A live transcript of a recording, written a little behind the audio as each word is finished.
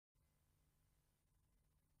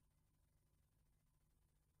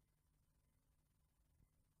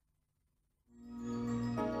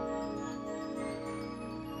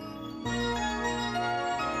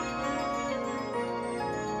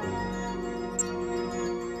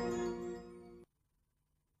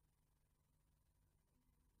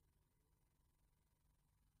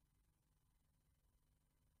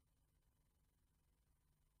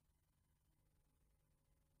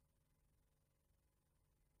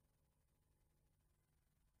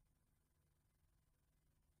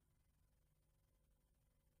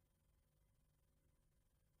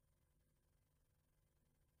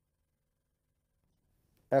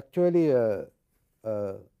Actually,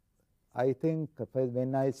 I think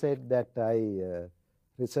when I said that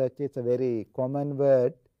research is a very common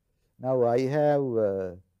word, now I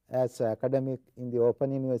have, as academic in the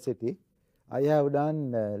Open University, I have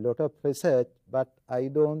done a lot of research, but I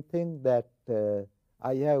don't think that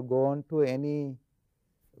I have gone to any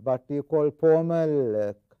what you call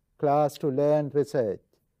formal class to learn research.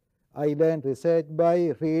 I learned research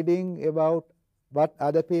by reading about what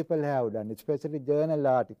other people have done, especially journal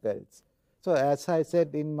articles. So as I said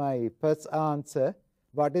in my first answer,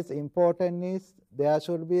 what is important is there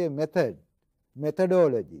should be a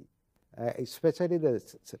methodology. Especially the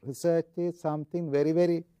research is something very,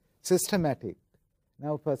 very systematic.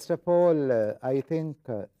 Now, first of all, I think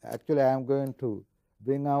actually I am going to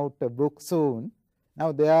bring out a book soon.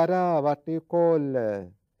 Now, there are what you call,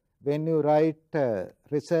 when you write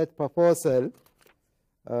research proposal,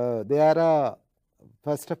 there are,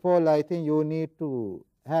 first of all, I think you need to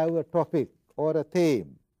have a topic or a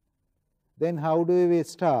theme. Then how do we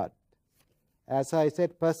start? As I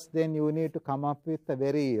said, first then you need to come up with a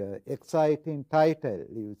very exciting title,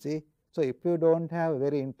 you see. So if you don't have a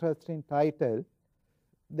very interesting title,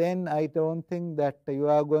 then I don't think that you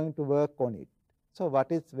are going to work on it. So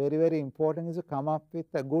what is very, very important is to come up with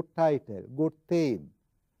a good title, good theme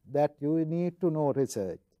that you need to know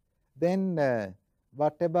research. Then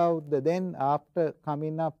what about then after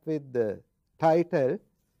coming up with the title,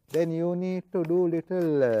 then you need to do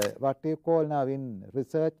little what you call now in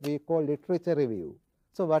research we call literature review.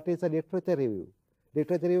 So what is a literature review?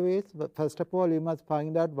 Literature review is, first of all, you must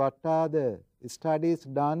find out what are the studies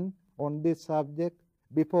done on this subject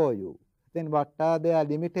before you. Then what are their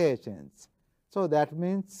limitations? So that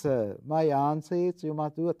means my answer is you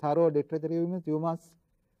must do a thorough literature review, means you must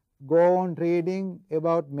go on reading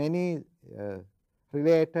about many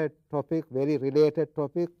related topics, very related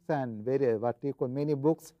topics, and very what you call many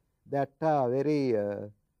books that are very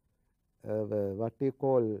what you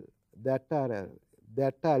call that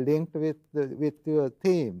are linked with your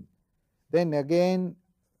theme. Then again,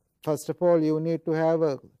 first of all, you need to have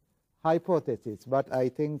a hypothesis. But I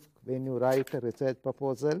think when you write a research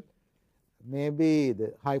proposal, maybe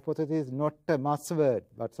the hypothesis is not a must word,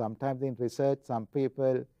 but sometimes in research, some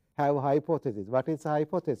people have a hypothesis. What is a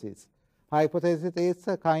hypothesis? Hypothesis is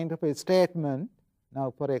a kind of a statement.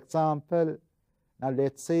 Now, for example, now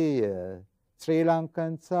let's say Sri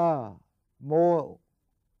Lankans are more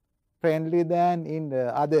friendly than in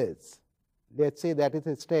others. Let's say that is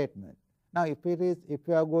a statement. Now, if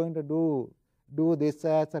you are going to do this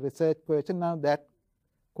as a research question, now that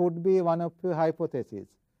could be one of your hypotheses.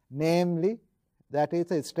 Namely, that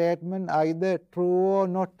is a statement either true or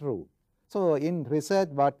not true. So in research,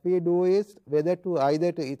 what we do is whether to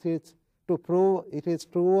it is to prove it is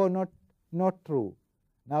true or not true.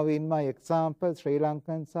 Now in my example, Sri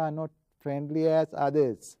Lankans are not friendly as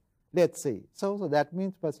others, let's say. So that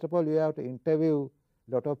means first of all you have to interview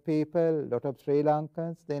a lot of people, lot of Sri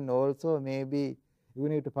Lankans, then also maybe you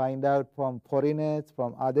need to find out from foreigners,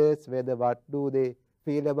 from others, whether what do they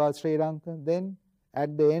feel about Sri Lankans. Then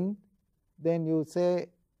at the end, then you say,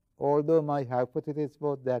 although my hypothesis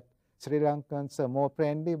was that Sri Lankans are more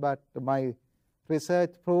friendly, but my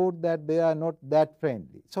research proved that they are not that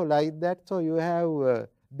friendly. So like that, so you have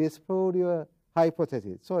disproved your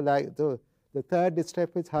hypothesis. So like the third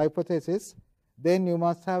step is hypothesis. Then you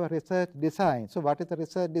must have a research design. So what is a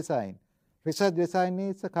research design? Research design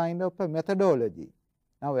is a kind of a methodology.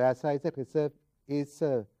 Now as I said, research is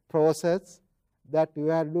a process that you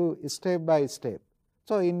have to do step by step.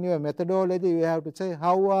 So in your methodology, you have to say,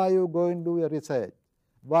 how are you going to do your research?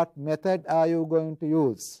 What method are you going to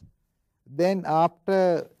use? Then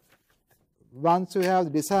after, once you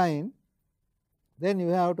have design, then you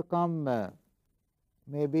have to come,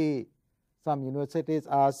 maybe some universities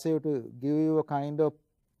ask you to give you a kind of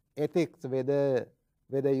ethics, whether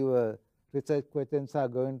your research questions are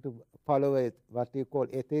going to follow what you call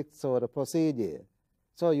ethics or a procedure.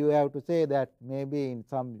 So you have to say that maybe in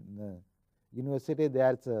some university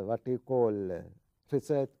there's what you call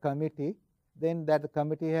research committee. Then that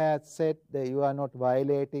committee has said that you are not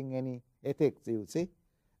violating any ethics, you see.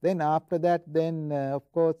 Then after that, then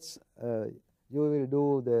of course you will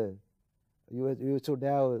do you should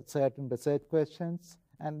have certain research questions,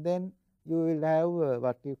 and then you will have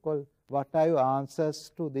what you call what are your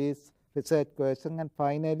answers to these research questions, and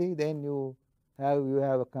finally then you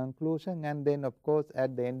have a conclusion, and then of course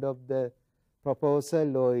at the end of the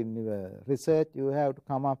proposal or in your research you have to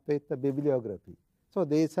come up with a bibliography. So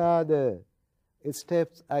these are the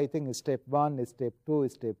steps. I think step 1, step 2,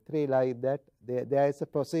 step 3, like that. There is a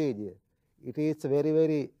procedure. It is very,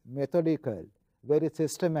 very methodical. very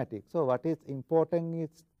systematic. So what is important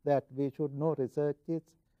is that we should know research is,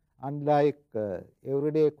 unlike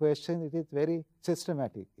everyday questions, it is very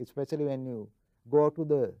systematic, especially when you go to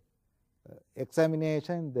the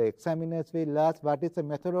examination. The examiners will ask, what is the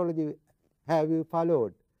methodology have you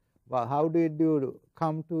followed? How did you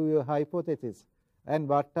come to your hypothesis? And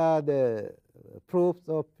what are the proofs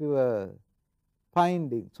of your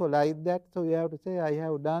findings? So like that, so you have to say, I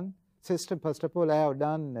have done system. First of all, I have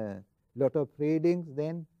done lot of readings.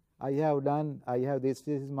 Then I have this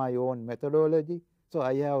is my own methodology. So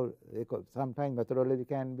I have, sometimes methodology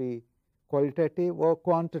can be qualitative or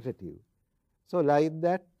quantitative. So like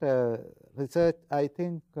that, research, I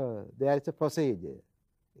think there is a procedure,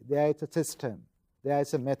 there is a system, there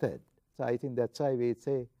is a method. So I think that's why we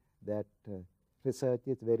say that research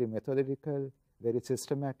is very methodical, very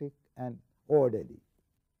systematic and orderly.